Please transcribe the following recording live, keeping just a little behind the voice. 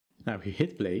Now if we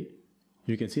hit play,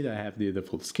 you can see that I have the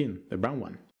default skin, the brown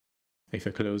one. If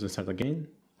I close and start again,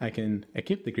 I can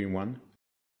equip the green one,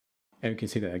 and you can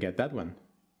see that I get that one.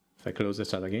 If I close and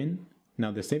start again,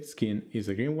 now the saved skin is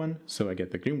the green one, so I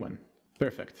get the green one.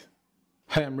 Perfect.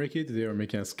 Hi, I'm Ricky. Today we're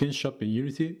making a skin shop in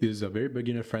Unity. This is a very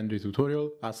beginner-friendly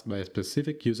tutorial asked by a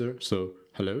specific user, so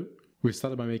hello. We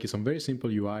started by making some very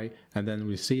simple UI, and then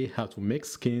we see how to make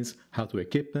skins, how to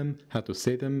equip them, how to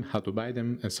save them, how to buy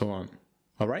them, and so on.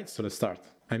 Alright, so let's start.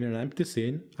 I'm in an empty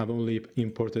scene. I've only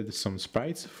imported some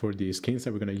sprites for the skins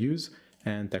that we're going to use,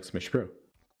 and Text Mesh Pro.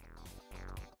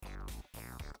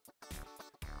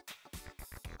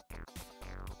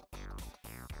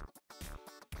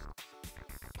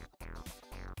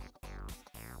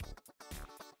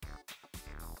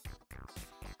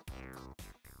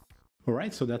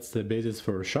 Alright, so that's the basis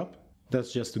for a shop.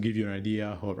 That's just to give you an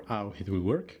idea of how it will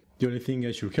work. The only thing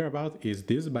I should care about is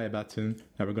this buy button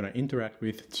that we're going to interact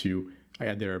with to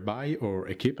either buy or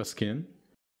equip a skin.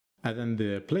 And then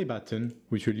the play button,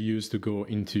 which we'll use to go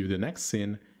into the next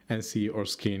scene and see our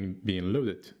skin being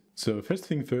loaded. So first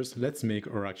thing first, let's make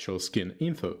our actual skin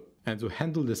info. And to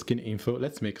handle the skin info,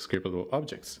 let's make scriptable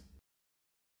objects.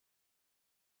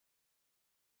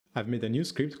 I've made a new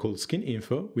script called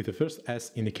skin_info with the first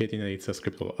S indicating that it's a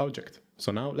scriptable object.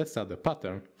 So now let's add a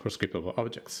pattern for scriptable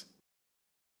objects.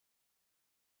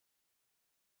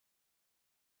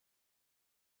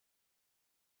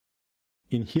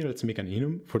 In here, let's make an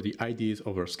enum for the IDs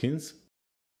of our skins.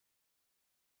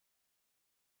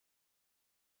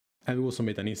 And we also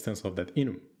made an instance of that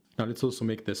enum. Now let's also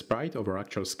make the sprite of our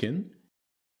actual skin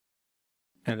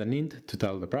and an int to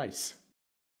tell the price.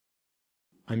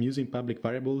 I'm using public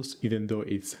variables even though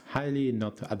it's highly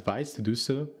not advised to do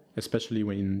so, especially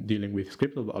when dealing with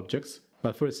scriptable objects,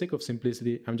 but for the sake of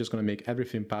simplicity, I'm just going to make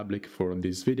everything public for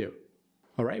this video.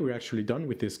 Alright, we're actually done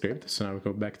with this script, so now we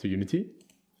go back to Unity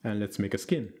and let's make a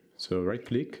skin. So right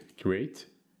click, create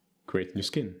new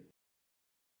skin.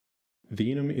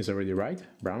 The enum is already right,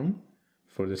 brown.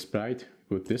 For the sprite,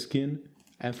 put this skin,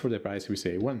 and for the price we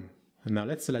say 1. And now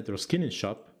let's select our skin in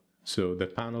shop, so the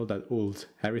panel that holds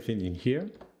everything in here,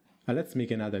 and let's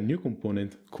make another new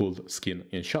component called skin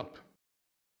in shop.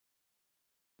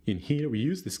 In here we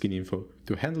use the skin info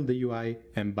to handle the UI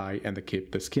and buy and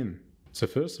equip the skin. So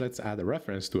first let's add a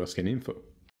reference to our skin info.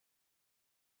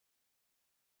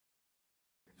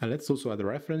 And let's also add a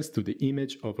reference to the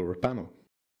image of our panel.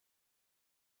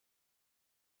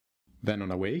 Then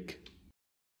on awake,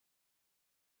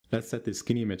 let's set the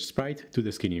skin image sprite to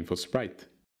the skin info sprite.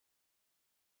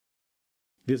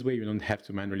 This way you don't have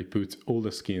to manually put all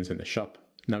the skins in the shop.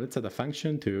 Now let's add a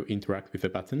function to interact with the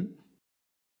button.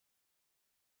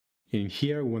 In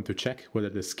here we want to check whether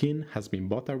the skin has been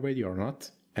bought already or not,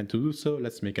 and to do so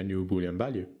let's make a new boolean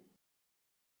value.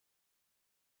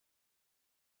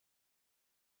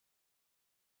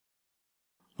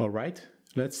 Alright,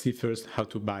 let's see first how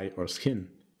to buy our skin.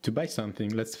 To buy something,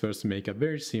 let's first make a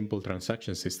very simple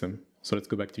transaction system. So let's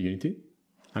go back to Unity.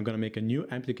 I'm going to make a new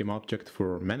empty game object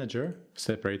for manager,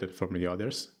 separated from the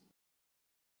others.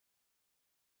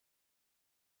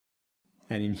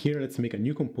 And in here, let's make a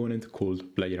new component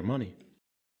called player money.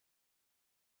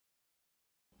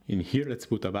 In here, let's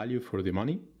put a value for the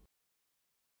money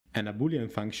and a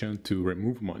boolean function to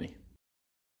remove money.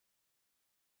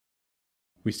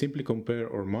 We simply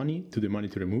compare our money to the money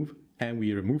to remove, and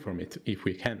we remove from it if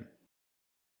we can.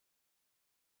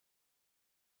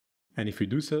 And if we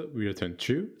do so, we return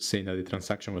true, saying that the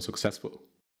transaction was successful.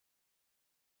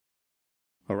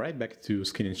 Alright, back to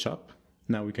skin in shop.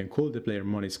 Now we can call the player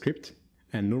money script,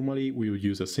 and normally we would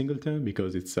use a singleton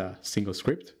because it's a single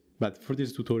script, but for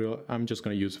this tutorial I'm just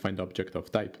going to use find object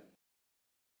of type.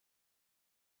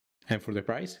 And for the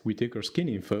price, we take our skin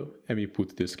info and we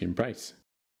put the skin price.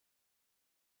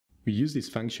 We use this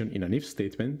function in an if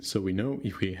statement, so we know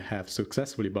if we have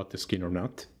successfully bought the skin or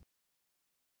not.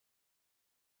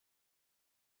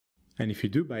 And if you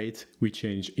do buy it, we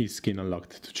change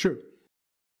isSkinUnlocked to true.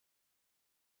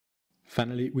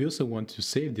 Finally, we also want to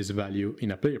save this value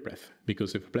in a PlayerPref,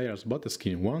 because if a player has bought the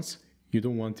skin once, you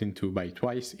don't want him to buy it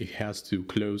twice, he has to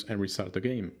close and restart the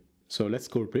game. So let's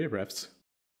call PlayerPrefs,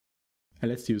 and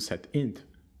let's use setInt.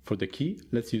 For the key,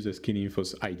 let's use the skin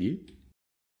info's ID.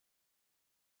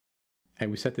 And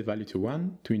we set the value to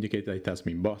 1 to indicate that it has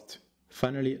been bought.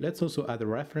 Finally, let's also add a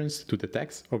reference to the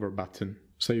text of our button,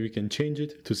 so we can change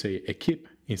it to say equip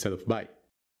instead of buy.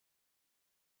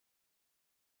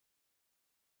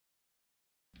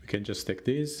 We can just take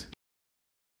this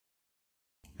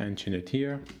and change it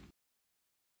here.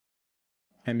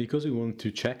 And because we want to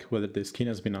check whether the skin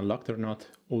has been unlocked or not,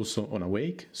 also on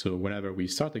awake, so whenever we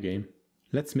start the game,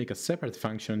 let's make a separate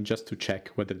function just to check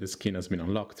whether the skin has been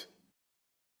unlocked.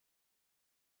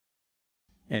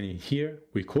 And in here,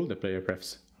 we call the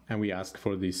PlayerPrefs and we ask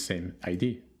for this same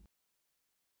ID.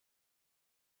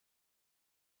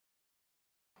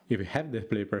 If we have the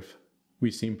PlayerPref,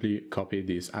 we simply copy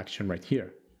this action right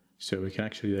here. So we can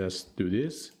actually just do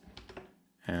this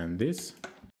and this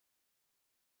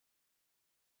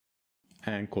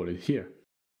and call it here.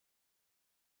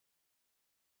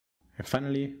 And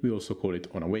finally, we also call it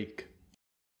on awake.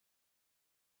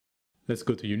 Let's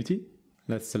go to Unity.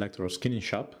 Let's select our skin in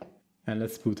shop and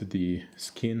let's put the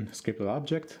skin scripted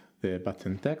object, the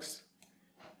button text,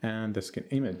 and the skin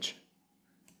image.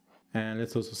 And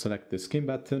let's also select the skin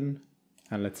button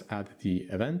and let's add the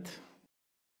event.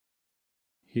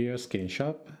 Here, skin in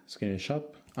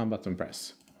shop, and button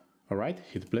press. Alright,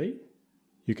 hit play.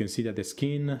 You can see that the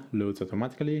skin loads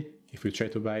automatically. If we try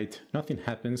to buy it, nothing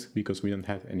happens because we don't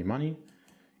have any money.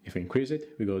 If we increase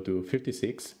it, we go to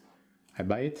 56. I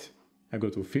buy it. I go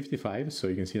to 55, so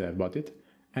you can see that I bought it.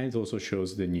 And it also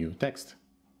shows the new text.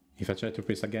 If I try to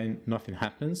press again, nothing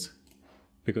happens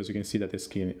because you can see that the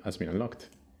skin has been unlocked.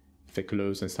 If I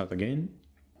close and start again,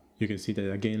 you can see that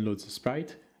it again loads the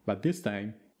sprite, but this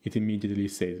time it immediately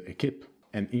says equip.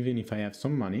 And even if I have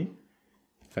some money,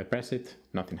 if I press it,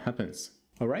 nothing happens.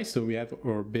 Alright, so we have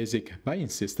our basic buying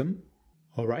system.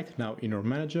 Alright, now in our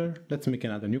manager, let's make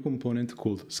another new component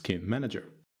called Skin Manager.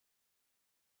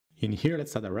 In here,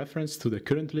 let's add a reference to the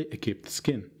currently equipped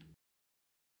skin.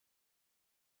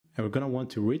 And we're gonna want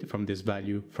to read from this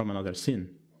value from another scene.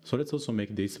 So let's also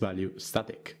make this value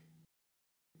static.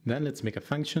 Then let's make a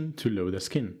function to load the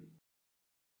skin.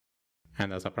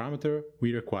 And as a parameter,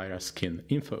 we require a skin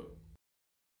info.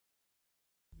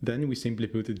 Then we simply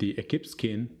put the equipped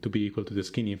skin to be equal to the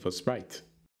skin info sprite.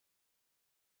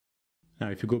 Now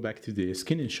if you go back to the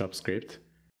skin in shop script,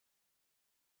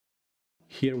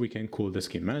 here we can call the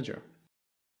skin manager.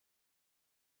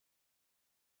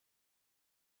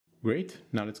 Great,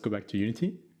 now let's go back to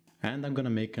Unity and I'm gonna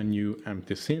make a new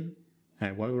empty scene.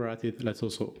 And while we're at it, let's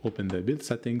also open the build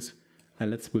settings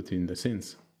and let's put in the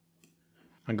scenes.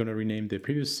 I'm gonna rename the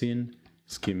previous scene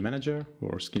Skin Manager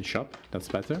or Skin Shop, that's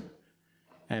better.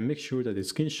 And make sure that the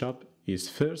Skin Shop is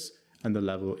first and the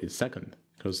level is second.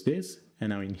 Close this, and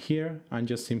now in here, I'm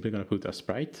just simply gonna put a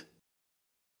sprite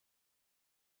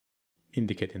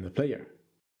indicating the player.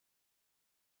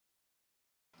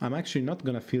 I'm actually not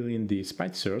gonna fill in the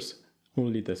sprite source,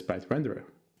 only the sprite renderer.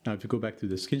 Now if you go back to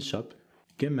the Skin Shop,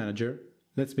 Game Manager,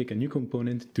 let's make a new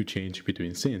component to change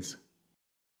between scenes.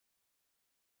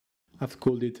 I've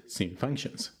called it Scene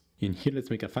Functions. In here,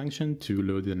 let's make a function to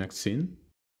load the next scene.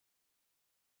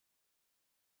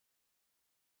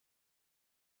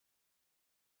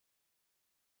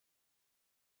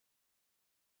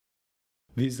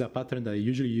 This is a pattern that I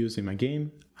usually use in my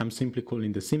game. I'm simply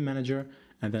calling the scene manager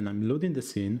and then I'm loading the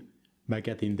scene by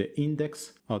getting the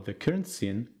index of the current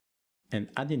scene and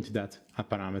adding to that a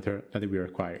parameter that we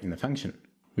require in the function.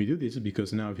 We do this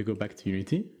because now if you go back to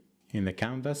Unity, in the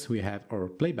canvas we have our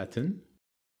play button.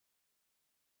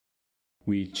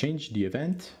 We change the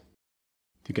event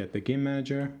to get the game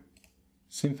manager,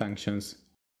 scene functions,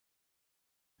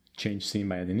 change scene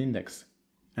by adding index.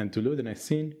 And to load the next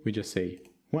scene, we just say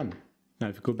 1. Now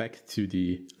if you go back to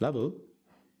the level,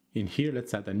 in here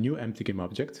let's add a new empty game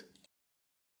object.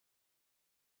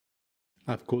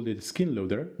 I've called it Skin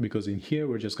Loader because in here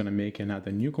we're just going to make and add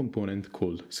a new component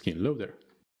called Skin Loader.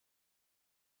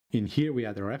 In here we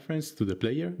add a reference to the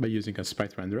player by using a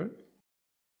sprite renderer.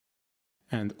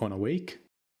 And on awake,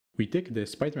 we take the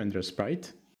sprite renderer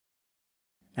sprite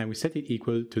and we set it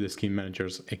equal to the skin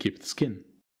manager's equipped skin.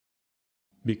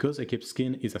 Because equipped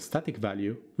skin is a static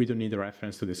value, we don't need a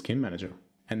reference to the skin manager.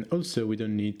 And also we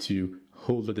don't need to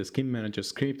hold the skin manager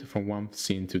script from one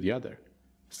scene to the other.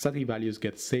 Static values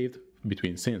get saved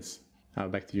between scenes. Now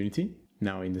back to Unity.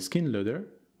 Now in the skin loader,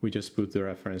 we just put the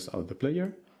reference of the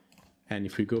player. And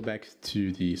if we go back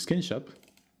to the skin shop,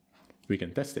 we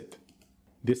can test it.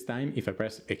 This time, if I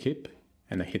press equip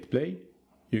and I hit play,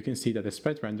 you can see that the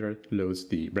sprite renderer loads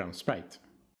the brown sprite.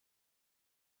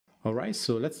 Alright,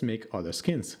 so let's make other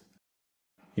skins.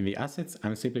 In the assets,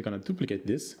 I'm simply going to duplicate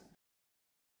this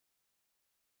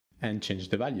and change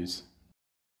the values.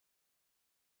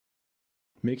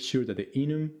 Make sure that the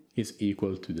enum is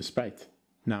equal to the sprite.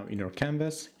 Now in our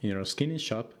canvas, in our skin in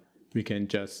shop, we can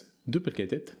just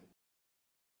duplicate it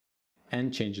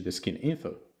and change the skin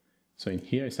info. So in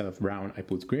here, instead of brown, I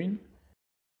put green,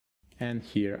 and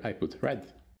here I put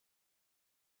red.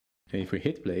 And if we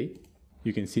hit play,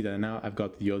 you can see that now I've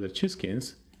got the other two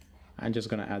skins. I'm just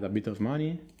gonna add a bit of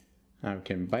money. I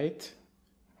can buy it.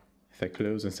 If I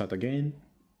close and start again,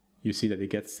 you see that it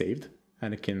gets saved,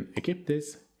 and I can equip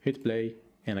this, hit play,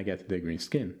 and I get the green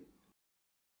skin.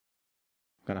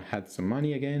 Gonna add some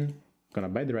money again, gonna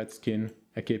buy the red skin,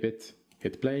 equip it,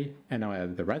 hit play, and now I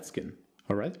have the red skin.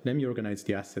 Alright, let me organize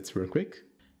the assets real quick.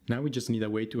 Now we just need a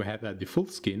way to have a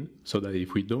default skin, so that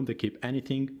if we don't equip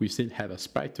anything, we still have a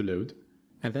sprite to load.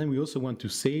 And then we also want to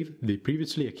save the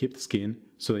previously equipped skin,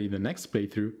 so that in the next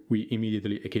playthrough, we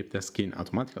immediately equip the skin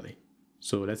automatically.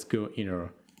 So let's go in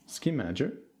our skin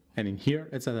manager, and in here,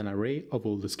 let's add an array of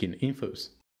all the skin infos.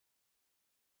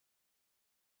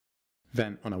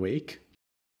 Then on awake,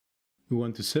 we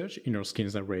want to search in our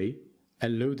skins array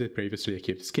and load the previously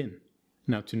equipped skin.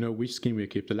 Now to know which skin we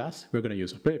equipped the last, we're going to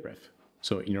use a PlayerPref.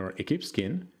 So in our equipped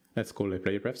skin, let's call it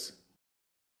PlayerPrefs.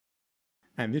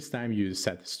 And this time use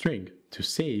set string to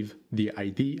save the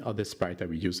ID of the sprite that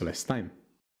we used last time.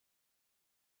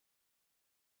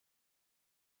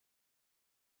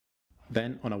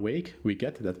 Then on awake, we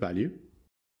get that value.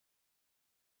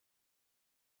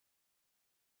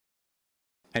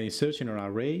 And it's searching our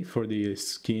array for the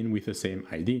skin with the same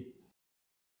ID.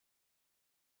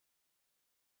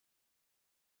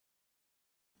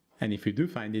 And if we do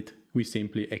find it, we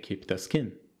simply equip the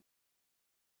skin.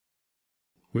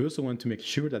 We also want to make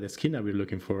sure that the skin that we're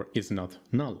looking for is not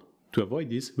null. To avoid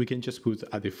this, we can just put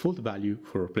a default value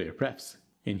for PlayerPrefs.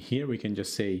 In here we can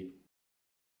just say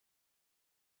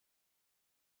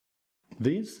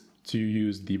this to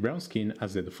use the brown skin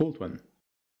as the default one.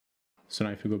 So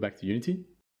now if we go back to Unity,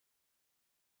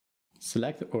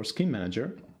 select our skin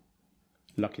manager,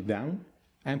 lock it down,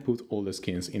 and put all the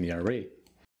skins in the array.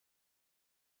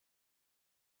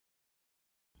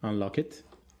 Unlock it,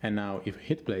 and now if we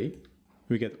hit play,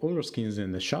 we get all our skins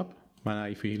in the shop, but now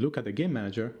if we look at the game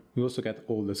manager, we also get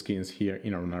all the skins here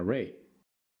in our array.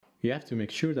 We have to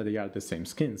make sure that they are the same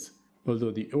skins,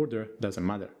 although the order doesn't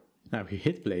matter. Now if we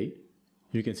hit play,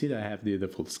 you can see that I have the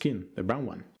default skin, the brown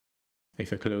one.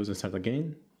 If I close and start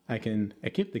again, I can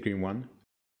equip the green one,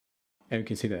 and you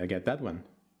can see that I get that one.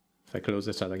 If I close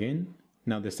and start again,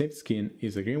 now the saved skin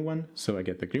is the green one, so I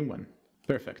get the green one.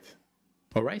 Perfect.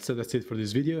 Alright, so that's it for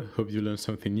this video. Hope you learned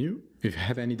something new. If you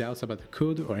have any doubts about the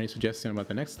code or any suggestion about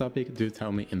the next topic, do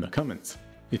tell me in the comments.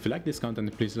 If you like this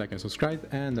content, please like and subscribe,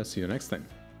 and I'll see you next time.